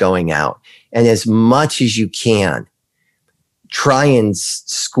and what's going out. And as much as you can, try and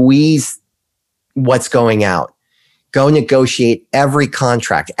squeeze what's going out. Go negotiate every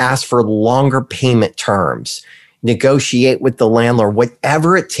contract. Ask for longer payment terms. Negotiate with the landlord,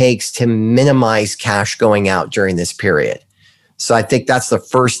 whatever it takes to minimize cash going out during this period. So I think that's the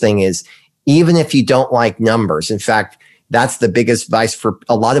first thing, is even if you don't like numbers. In fact, that's the biggest advice for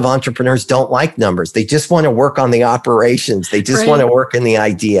a lot of entrepreneurs. Don't like numbers. They just want to work on the operations. They just want to work in the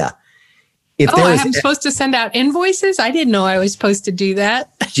idea. I'm supposed to send out invoices? I didn't know I was supposed to do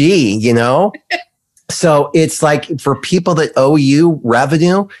that. Gee, So it's like for people that owe you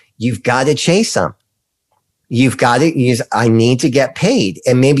revenue, you've got to chase them. You've got to use, I need to get paid.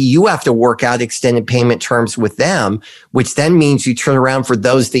 And maybe you have to work out extended payment terms with them, which then means you turn around for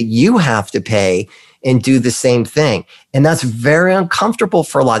those that you have to pay and do the same thing. And that's very uncomfortable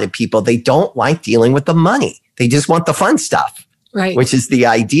for a lot of people. They don't like dealing with the money. They just want the fun stuff, right? Which is the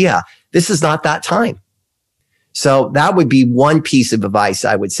idea. This is not that time. So that would be one piece of advice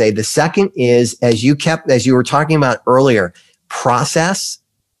I would say. The second is, as you were talking about earlier, process.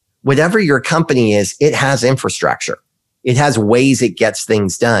 Whatever your company is, it has infrastructure. It has ways it gets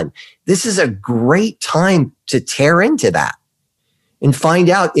things done. This is a great time to tear into that and find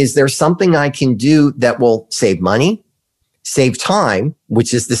out, is there something I can do that will save money, save time,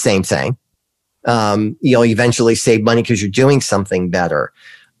 which is the same thing. You'll eventually save money because you're doing something better.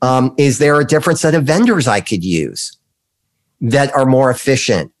 Is there a different set of vendors I could use? that are more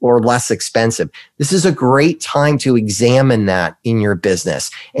efficient or less expensive. This is a great time to examine that in your business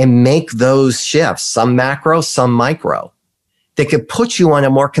and make those shifts, some macro, some micro, that could put you on a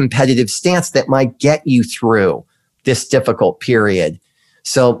more competitive stance that might get you through this difficult period.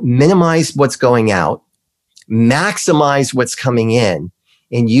 So minimize what's going out, maximize what's coming in,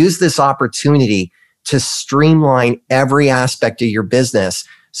 and use this opportunity to streamline every aspect of your business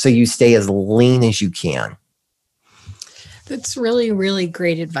so you stay as lean as you can. That's really, really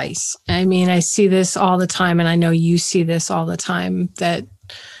great advice. I mean, I see this all the time, and I know you see this all the time, that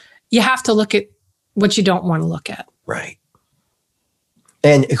you have to look at what you don't want to look at. Right.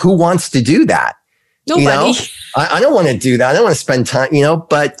 And who wants to do that? Nobody. You know, I don't want to do that. I don't want to spend time,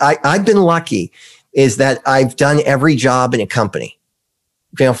 but I've been lucky is that I've done every job in a company,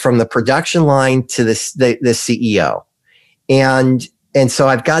 from the production line to the CEO. And so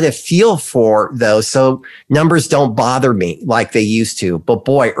I've got a feel for those. So numbers don't bother me like they used to. But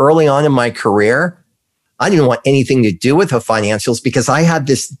boy, early on in my career, I didn't want anything to do with the financials because I had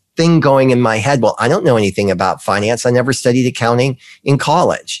this thing going in my head. Well, I don't know anything about finance. I never studied accounting in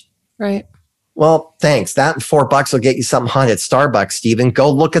college. Right. Well, thanks. That and $4 will get you something hot at Starbucks, Stephen.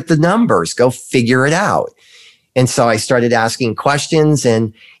 Go look at the numbers. Go figure it out. And so I started asking questions,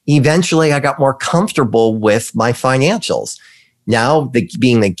 and eventually I got more comfortable with my financials. Now,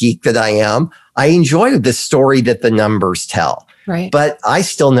 being the geek that I am, I enjoy the story that the numbers tell. Right. But I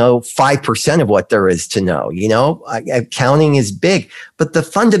still know 5% of what there is to know. Accounting is big, but the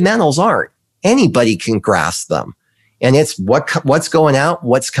fundamentals aren't. Anybody can grasp them. And it's what's going out,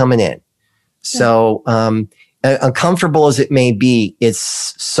 what's coming in. So uncomfortable as it may be,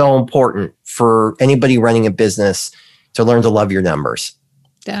 it's so important for anybody running a business to learn to love your numbers.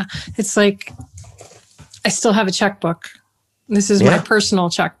 Yeah. It's like, I still have a checkbook. This is my personal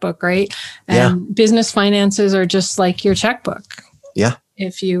checkbook, right? And business finances are just like your checkbook. Yeah.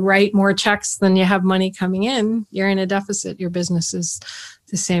 If you write more checks than you have money coming in, you're in a deficit. Your business is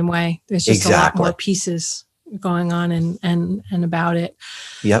the same way. There's just a lot more pieces going on and about it.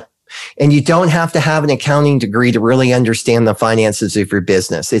 Yep. And you don't have to have an accounting degree to really understand the finances of your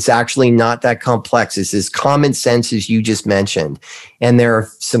business. It's actually not that complex. It's as common sense as you just mentioned. And there are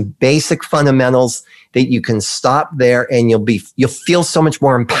some basic fundamentals that you can stop there, and you'll feel so much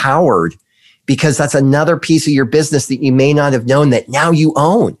more empowered because that's another piece of your business that you may not have known that now you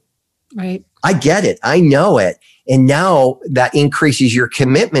own. Right. I get it. I know it. And now that increases your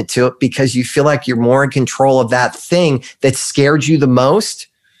commitment to it because you feel like you're more in control of that thing that scared you the most.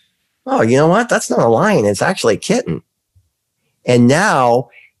 Oh, you know what? That's not a lion. It's actually a kitten. And now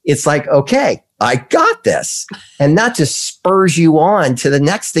it's like, okay, I got this. And that just spurs you on to the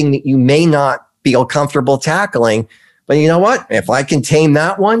next thing that you may not feel comfortable tackling. But you know what? If I can tame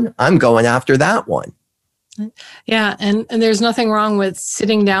that one, I'm going after that one. Yeah. And there's nothing wrong with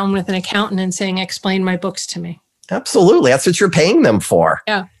sitting down with an accountant and saying, explain my books to me. Absolutely. That's what you're paying them for.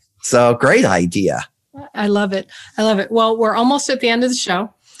 Yeah. So great idea. I love it. I love it. Well, we're almost at the end of the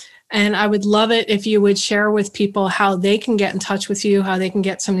show. And I would love it if you would share with people how they can get in touch with you, how they can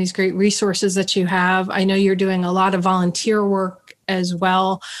get some of these great resources that you have. I know you're doing a lot of volunteer work as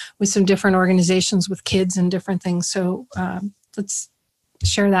well with some different organizations with kids and different things. So let's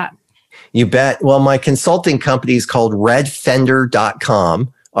share that. You bet. Well, my consulting company is called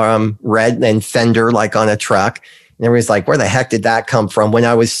redfender.com. Red and fender, like on a truck. And everybody's like, where the heck did that come from? When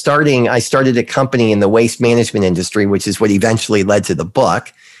I started a company in the waste management industry, which is what eventually led to the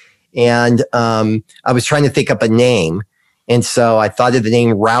book. And I was trying to think up a name. And so I thought of the name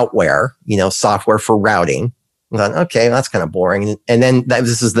Routeware, software for routing. I thought, okay, that's kind of boring. And then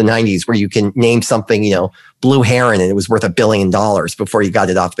this is the 90s where you can name something, Blue Heron, and it was worth $1 billion before you got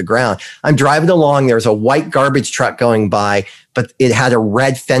it off the ground. I'm driving along. There's a white garbage truck going by, but it had a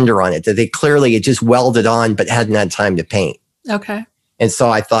red fender on it that it just welded on, but hadn't had time to paint. Okay. And so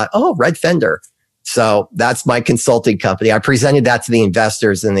I thought, oh, red fender. So that's my consulting company. I presented that to the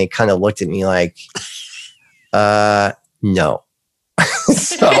investors and they kind of looked at me like, no.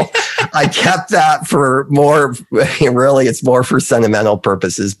 So I kept that for more, really, it's more for sentimental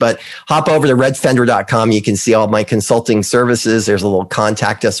purposes, but hop over to redfender.com. You can see all my consulting services. There's a little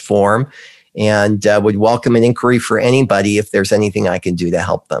contact us form, and would welcome an inquiry for anybody if there's anything I can do to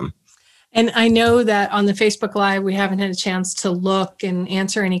help them. And I know that on the Facebook Live, we haven't had a chance to look and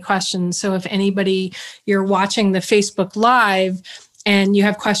answer any questions. So if you're watching the Facebook Live and you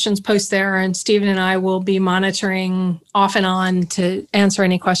have questions, post there, and Stephen and I will be monitoring off and on to answer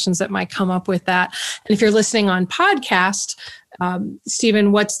any questions that might come up with that. And if you're listening on podcast,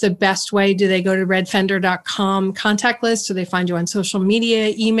 Stephen, what's the best way? Do they go to redfender.com contact list? Do they find you on social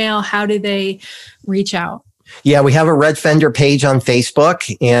media, email? How do they reach out? Yeah, we have a Red Fender page on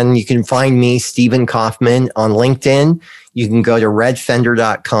Facebook, and you can find me, Stephen Kaufman, on LinkedIn. You can go to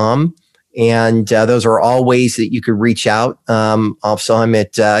redfender.com, and those are all ways that you could reach out. Also, I'm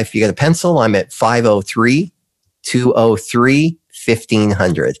at, if you get a pencil, I'm at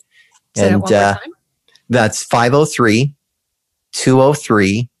 503-203-1500. Say that one more time. That's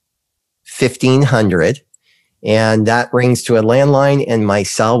 503-203-1500. And that rings to a landline, and my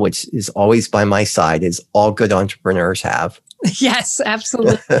cell, which is always by my side, as all good entrepreneurs have. Yes,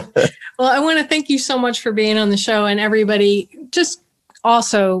 absolutely. Well, I want to thank you so much for being on the show, and everybody just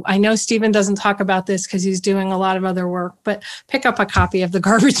also, I know Stephen doesn't talk about this because he's doing a lot of other work, but pick up a copy of the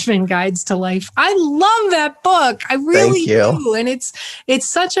Garbage Bin Guides to Life. I love that book. I really do. And it's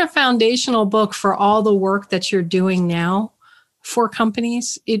such a foundational book for all the work that you're doing now for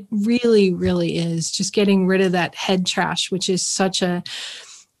companies. It really, really is just getting rid of that head trash, which is such a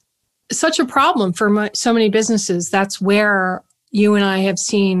problem for so many businesses. That's where you and I have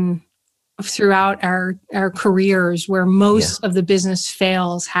seen throughout our careers where most of the business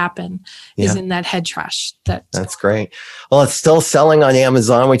fails happen is in that head trash. That's great. Well, it's still selling on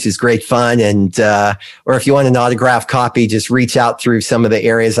Amazon, which is great fun. And, or if you want an autographed copy, just reach out through some of the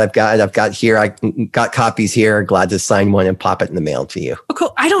areas I've got here. I got copies here. Glad to sign one and pop it in the mail to you. Oh,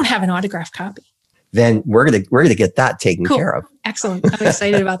 cool. I don't have an autographed copy. Then we're going to get that taken care of. Excellent. I'm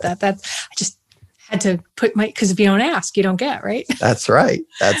excited about that. I just had to put because if you don't ask, you don't get, right? That's right.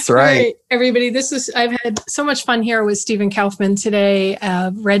 That's right. All right, everybody. I've had so much fun here with Stephen Kaufman today,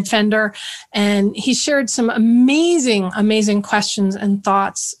 Red Fender, and he shared some amazing questions and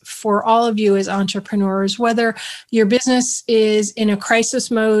thoughts for all of you as entrepreneurs, whether your business is in a crisis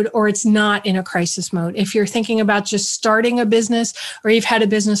mode or it's not in a crisis mode. If you're thinking about just starting a business or you've had a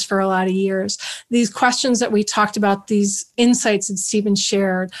business for a lot of years, these questions that we talked about, these insights that Stephen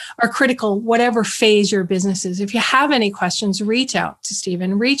shared are critical, whatever phase your business is. If you have any questions, reach out to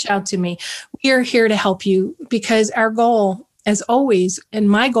Stephen, reach out to me. We are here to help you because our goal, as always, and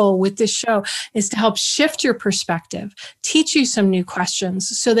my goal with this show is to help shift your perspective, teach you some new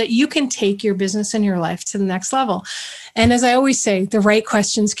questions so that you can take your business and your life to the next level. And as I always say, the right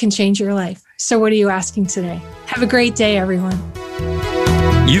questions can change your life. So what are you asking today? Have a great day, everyone.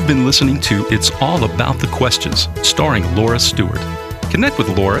 You've been listening to It's All About the Questions, starring Laura Stewart. Connect with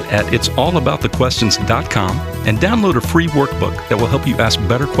Laura at it'sallaboutthequestions.com and download a free workbook that will help you ask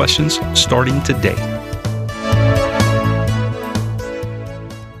better questions starting today.